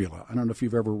Formula. I don't know if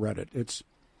you've ever read it. It's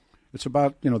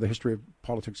about, the history of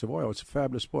politics of oil. It's a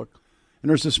fabulous book. And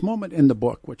there's this moment in the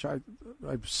book, which I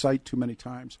cite too many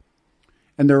times,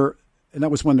 and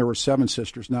that was when there were 7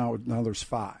 sisters. Now there's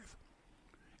 5,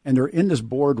 and they're in this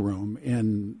boardroom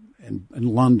in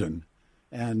London,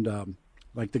 and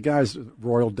like the guy's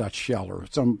Royal Dutch Shell or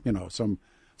some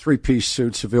 3-piece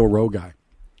suit Seville Row guy,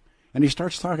 and he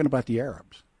starts talking about the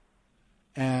Arabs,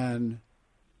 and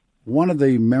one of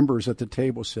the members at the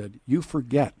table said, "You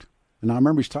forget," and I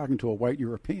remember he's talking to a white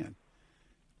European,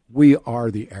 "We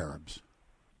are the Arabs."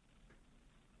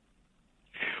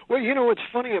 Well, what's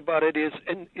funny about it is,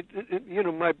 and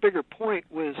my bigger point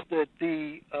was that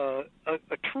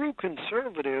a true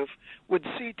conservative would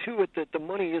see to it that the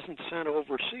money isn't sent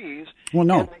overseas. Well,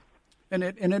 no, and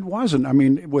it wasn't. I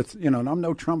mean, and I'm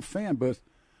no Trump fan,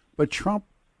 but Trump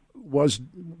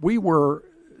we were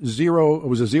zero. It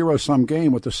was a zero-sum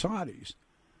game with the Saudis,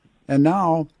 and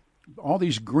now all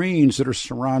these Greens that are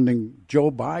surrounding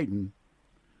Joe Biden,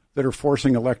 that are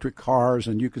forcing electric cars,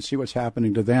 and you can see what's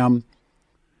happening to them.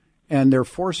 And they're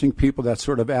forcing people, that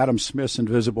sort of Adam Smith's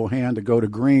invisible hand, to go to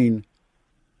green.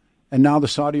 And now the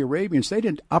Saudi Arabians, they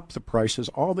didn't up the prices.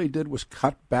 All they did was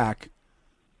cut back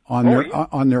on their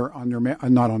not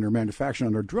on their manufacturing,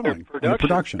 on their drilling, on their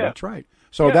production. Yeah. That's right.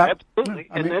 So absolutely,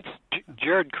 that's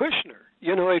Jared Kushner.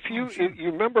 If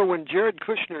you remember when Jared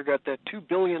Kushner got that $2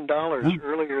 billion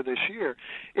earlier this year,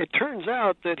 it turns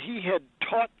out that he had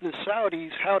taught the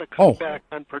Saudis how to cut back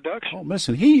on production. Oh,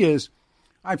 listen, he is.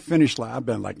 I've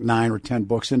been like 9 or 10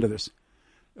 books into this.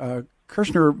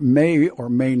 Kushner may or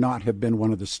may not have been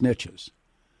one of the snitches.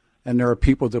 And there are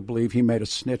people that believe he may have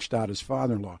snitched out his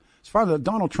father-in-law. His father,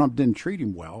 Donald Trump, didn't treat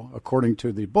him well, according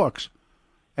to the books.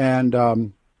 And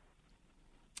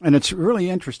it's really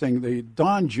interesting. The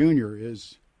Don Jr.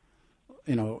 is,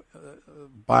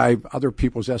 by other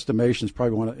people's estimations,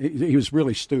 probably he was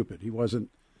really stupid. He wasn't,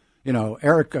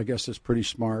 Eric, I guess, is pretty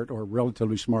smart or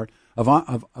relatively smart.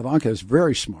 Ivanka is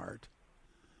very smart,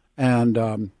 and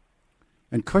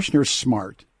Kushner's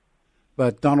smart,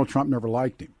 but Donald Trump never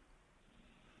liked him.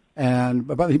 And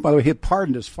by the way, he had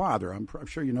pardoned his father. I'm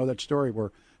sure you know that story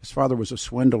where his father was a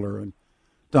swindler, and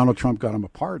Donald Trump got him a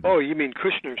pardon. Oh, you mean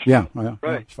Kushner's? Yeah,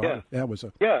 right. His father. Yeah, it was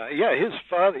a. Yeah, his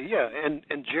father. Yeah, and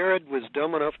Jared was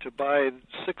dumb enough to buy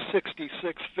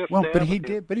 666 Fifth Avenue. But he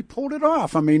did. But he pulled it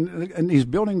off. I mean, and he's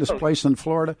building this place in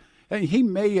Florida, and he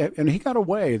got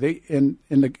away. In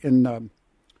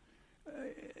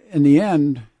the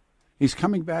end, he's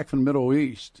coming back from the Middle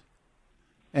East.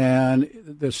 And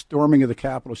the storming of the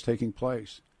Capitol is taking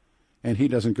place, and he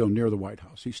doesn't go near the White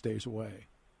House. He stays away.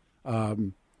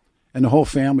 And the whole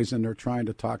family's in there trying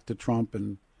to talk to Trump,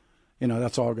 and,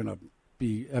 that's all going to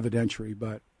be evidentiary.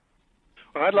 But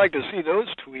well, I'd like to see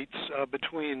those tweets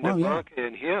between Ivanka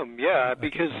and him,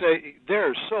 because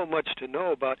there's so much to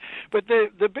know about. But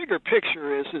the bigger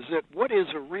picture is that what is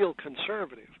a real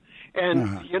conservative?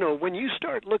 And when you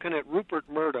start looking at Rupert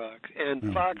Murdoch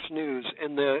and Fox News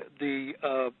and the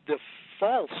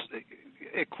false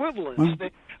equivalents,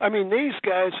 these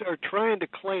guys are trying to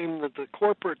claim that the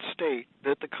corporate state,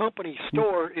 that the company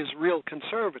store is real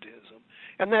conservatism,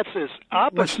 and that's this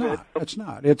opposite. It's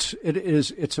not. It's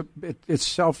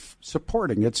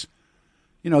self-supporting. It's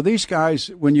these guys,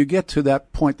 when you get to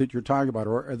that point that you're talking about,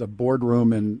 or the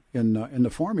boardroom in the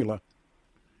formula,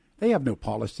 they have no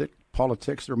politics.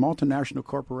 They're multinational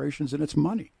corporations, and it's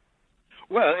money.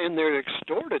 Well, and they're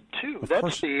extorted, too.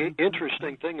 That's the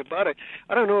interesting thing about it.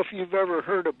 I don't know if you've ever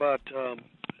heard about, there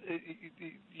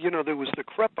was the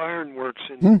Krupp Iron Works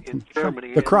in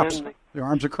Germany. The Krupps, the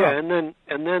arms of Krupp. Yeah, and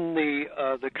then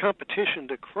the competition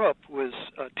to Krupp was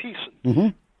Thyssen. Mm-hmm.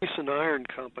 Thyssen Iron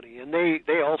Company, and they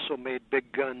also made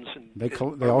big guns. And they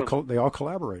all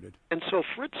collaborated. And so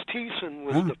Fritz Thyssen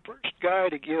was the first guy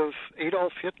to give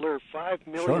Adolf Hitler 5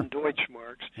 million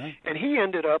Deutschmarks, and he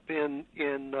ended up in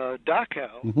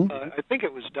Dachau. Mm-hmm. I think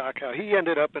it was Dachau. He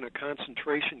ended up in a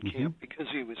concentration camp because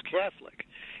he was Catholic,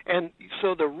 and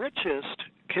so the richest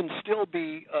can still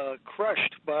be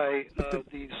crushed by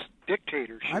these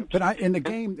dictatorships. In the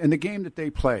game that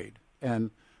they played, and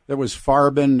there was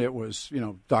Farben, it was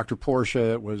Dr.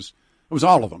 Porsche, it was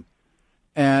all of them,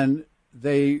 and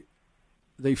they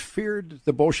feared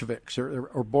the Bolsheviks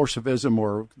or Bolshevism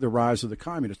or the rise of the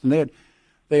communists, and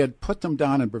they had put them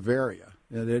down in Bavaria.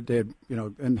 They had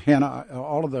and Hannah,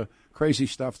 all of the crazy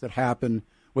stuff that happened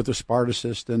with the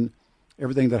Spartacists and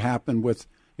everything that happened with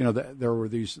there were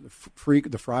these the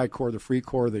Freikorps, the Free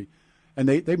Corps, and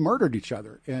they murdered each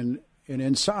other and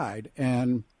inside.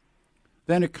 And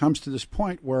then it comes to this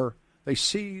point where they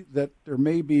see that there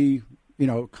may be,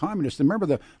 communists. And remember,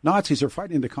 the Nazis are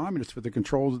fighting the communists for the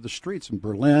control of the streets in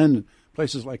Berlin and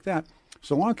places like that.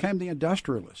 So along came the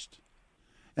industrialists,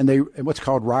 and what's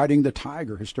called riding the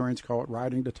tiger. Historians call it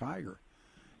riding the tiger.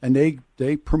 And they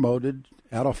promoted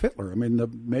Adolf Hitler. I mean, the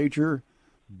major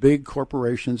big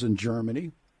corporations in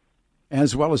Germany,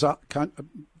 as well as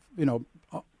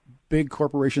big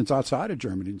corporations outside of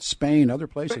Germany, in Spain, other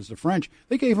places, the French,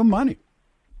 they gave him money.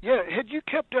 Yeah, had you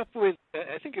kept up with,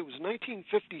 I think it was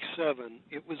 1957,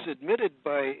 it was admitted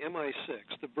by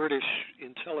MI6, the British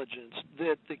intelligence,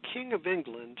 that the King of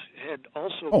England had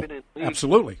also been in league with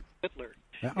Hitler.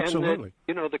 Yeah, absolutely.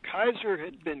 And that, the Kaiser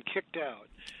had been kicked out.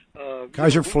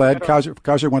 Kaiser fled.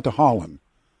 Kaiser went to Holland.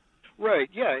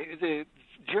 Right, yeah.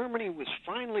 Germany was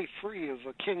finally free of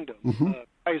a kingdom. Mm-hmm.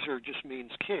 Kaiser just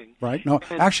means king. Right. No,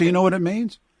 actually, you know what it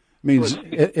means? It means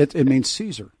it means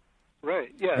Caesar.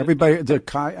 Right. Yeah.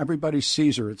 Everybody's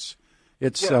Caesar. It's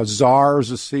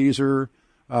Tsars is Caesar.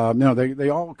 They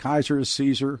all Kaiser is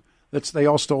Caesar. They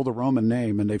all stole the Roman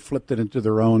name and they flipped it into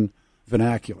their own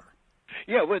vernacular.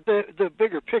 Yeah. But the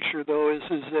bigger picture though is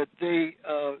that they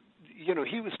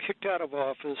he was kicked out of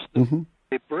office.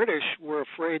 The British were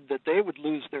afraid that they would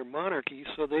lose their monarchy,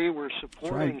 so they were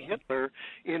supporting Hitler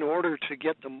in order to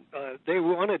get them. They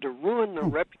wanted to ruin the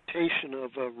reputation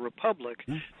of a republic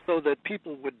so that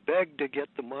people would beg to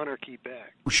get the monarchy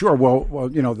back. Sure. Well,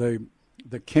 the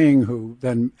king who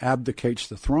then abdicates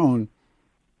the throne,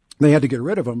 they had to get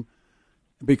rid of him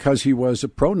because he was a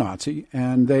pro-Nazi,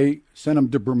 and they sent him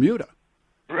to Bermuda.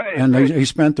 Right. And he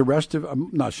spent the rest of,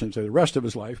 shouldn't say the rest of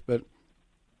his life, but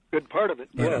good part of it.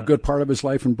 Yeah. A good part of his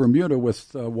life in Bermuda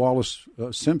with Wallace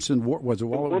Simpson.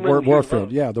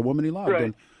 Warfield? Yeah, the woman he loved,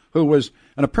 right. and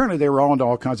apparently they were all into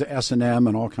all kinds of S&M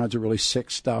and all kinds of really sick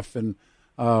stuff. And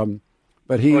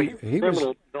but he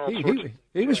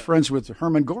was friends with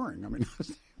Hermann Göring. I mean,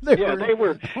 they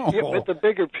were. Yeah, but the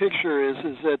bigger picture is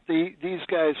that these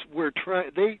guys were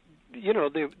trying. The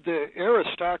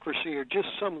bureaucracy are just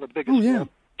some of the biggest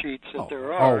cheats that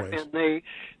there are. Always. And they,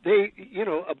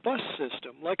 a bus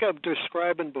system, like I'm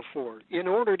describing before, in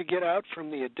order to get out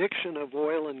from the addiction of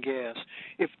oil and gas,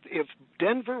 if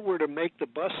Denver were to make the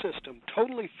bus system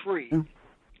totally free,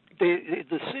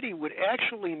 the city would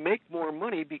actually make more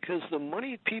money, because the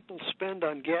money people spend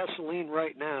on gasoline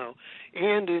right now,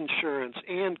 and insurance,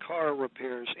 and car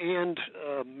repairs, and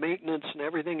maintenance, and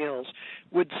everything else,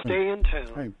 would stay in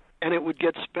town. Right. And it would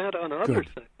get spent on other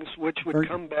things, which would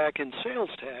come back in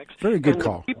sales tax. Very good and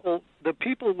call. The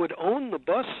people would own the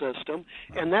bus system,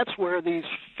 and that's where these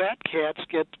fat cats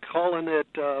get calling it,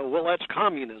 well, that's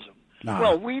communism.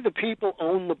 Well, we the people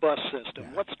own the bus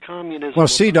system. What's communism? Well,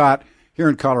 CDOT here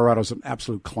in Colorado is an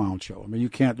absolute clown show. I mean, you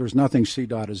can't. There's nothing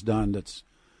CDOT has done that's.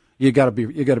 You got to be.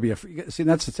 See,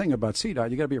 that's the thing about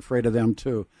CDOT. You got to be afraid of them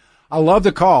too. I love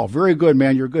the call. Very good,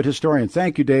 man. You're a good historian.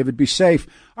 Thank you, David. Be safe.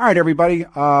 All right, everybody.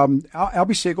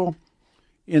 Albie Siegel,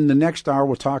 in the next hour,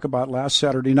 we'll talk about last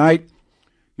Saturday night.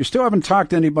 You still haven't talked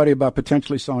to anybody about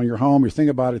potentially selling your home. You're thinking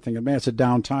about it, thinking, man, it's a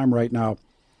down time right now.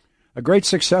 A great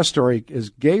success story is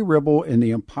Gay Ribble and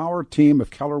the Empower team of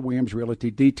Keller Williams Realty,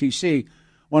 DTC,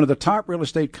 one of the top real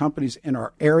estate companies in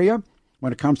our area.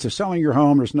 When it comes to selling your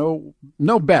home, there's no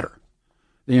better.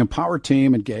 The Empower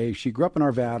team and Gay, she grew up in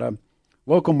Arvada,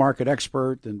 local market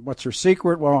expert. And what's her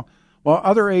secret? Well, while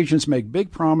other agents make big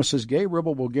promises, Gay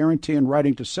Ribble will guarantee in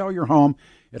writing to sell your home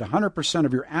at 100%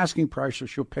 of your asking price, or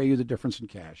she'll pay you the difference in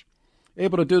cash.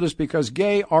 Able to do this because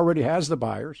Gay already has the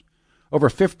buyers, over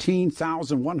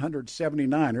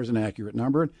 15,179, there's an accurate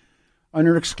number,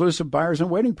 under an exclusive buyers and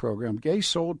waiting program. Gay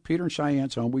sold Peter and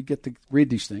Cheyenne's home. We get to read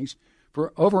these things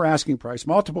for over asking price,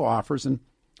 multiple offers, and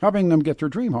helping them get their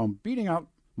dream home, beating out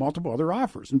multiple other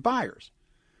offers and buyers.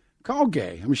 Call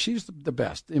Gay. I mean, she's the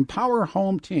best. Empower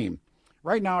Home Team.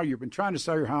 Right now, you've been trying to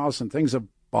sell your house and things have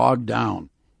bogged down.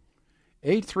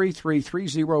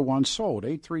 833-301-SOLD.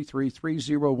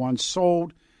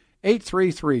 833-301-SOLD.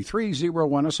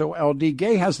 833-301-SOLD.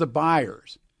 Gay has the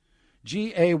buyers.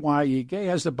 G-A-Y-E. Gay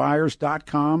has the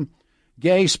buyers.com.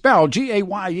 Gay spelled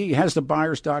G-A-Y-E has the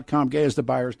buyers.com. Gay has the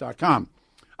buyers.com.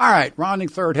 All right, rounding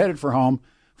third, headed for home.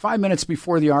 5 minutes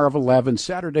before the hour of 11,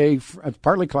 Saturday,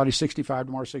 partly cloudy, 65,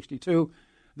 tomorrow 62.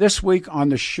 This week on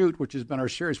The Shoot, which has been our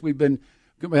series, we have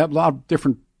a lot of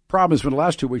different problems for the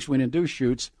last 2 weeks. We didn't do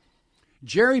shoots.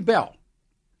 Jerry Bell.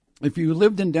 If you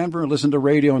lived in Denver and listened to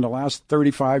radio in the last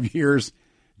 35 years,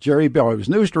 Jerry Bell. He was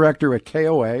news director at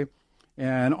KOA,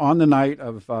 and on the night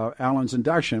of Alan's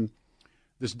induction,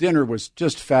 this dinner was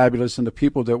just fabulous, and the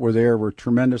people that were there were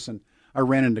tremendous. And I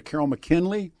ran into Carol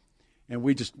McKinley, and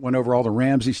we just went over all the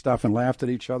Ramsey stuff and laughed at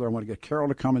each other. I want to get Carol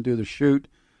to come and do the shoot.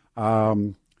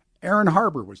 Aaron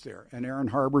Harbour was there, and Aaron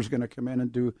Harbour's going to come in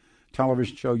and do a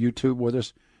television show, YouTube with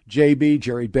us. JB,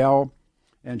 Jerry Bell,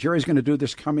 and Jerry's going to do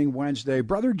this coming Wednesday.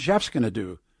 Brother Jeff's going to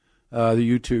do the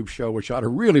YouTube show, which ought to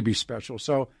really be special.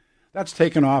 So that's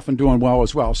taken off and doing well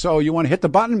as well. So you want to hit the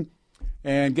button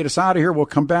and get us out of here. We'll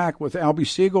come back with Albie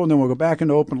Siegel, and then we'll go back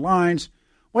into open lines.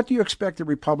 What do you expect the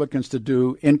Republicans to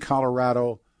do in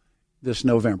Colorado this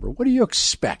November? What do you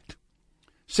expect?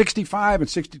 65 and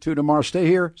 62 tomorrow. Stay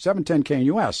here, 710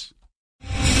 KNUS.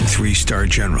 3-star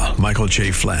General Michael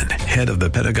J. Flynn, head of the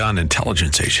Pentagon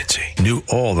Intelligence Agency, knew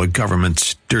all the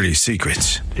government's dirty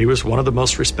secrets. He was one of the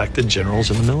most respected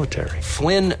generals in the military.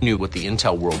 Flynn knew what the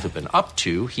intel world had been up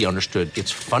to. He understood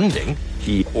its funding.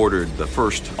 He ordered the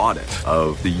first audit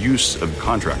of the use of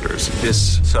contractors.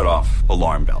 This set off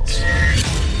alarm bells.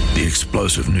 The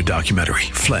explosive new documentary,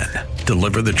 Flynn,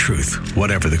 Deliver the Truth,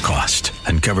 Whatever the Cost,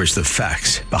 uncovers the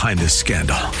facts behind this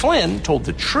scandal. Flynn told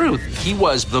the truth. He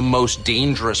was the most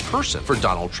dangerous person for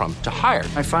Donald Trump to hire.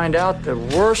 I find out the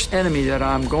worst enemy that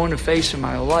I'm going to face in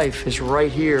my life is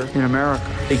right here in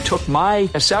America. They took my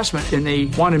assessment and they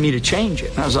wanted me to change it.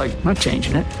 And I was like, I'm not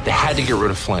changing it. They had to get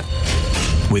rid of Flynn.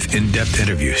 With in-depth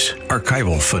interviews,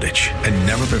 archival footage, and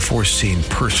never-before-seen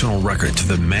personal records of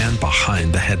the man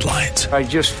behind the headlines. I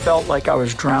just felt like I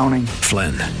was drowning.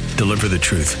 Flynn, Deliver the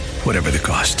Truth, Whatever the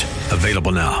Cost.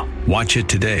 Available now. Watch it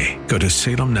today. Go to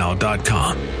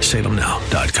salemnow.com.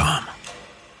 salemnow.com.